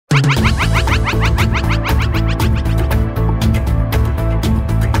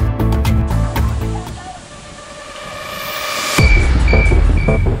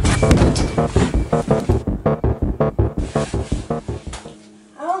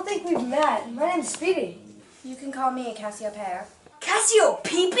think we've met. My name's Speedy. You can call me Cassiopeia.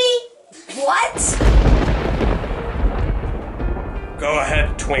 Cassiopeia? What? Go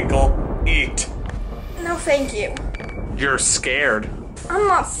ahead, Twinkle. Eat. No, thank you. You're scared. I'm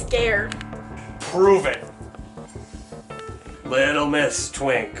not scared. Prove it. Little Miss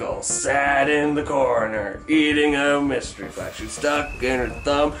Twinkle sat in the corner, eating a mystery flash. She stuck in her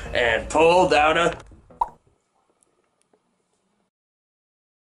thumb and pulled out a...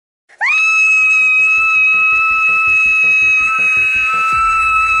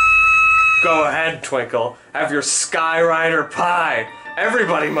 Go ahead, Twinkle. Have your Skyrider pie.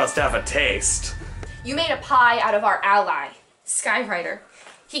 Everybody must have a taste. You made a pie out of our ally, Skyrider.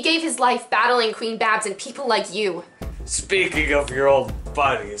 He gave his life battling Queen Babs and people like you. Speaking of your old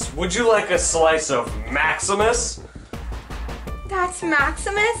buddies, would you like a slice of Maximus? That's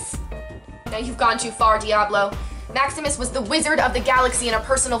Maximus? Now you've gone too far, Diablo. Maximus was the wizard of the galaxy and a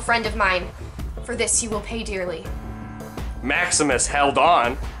personal friend of mine. For this you will pay dearly. Maximus held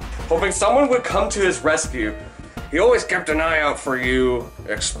on, hoping someone would come to his rescue. He always kept an eye out for you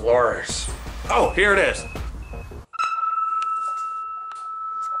explorers. Oh, here it is.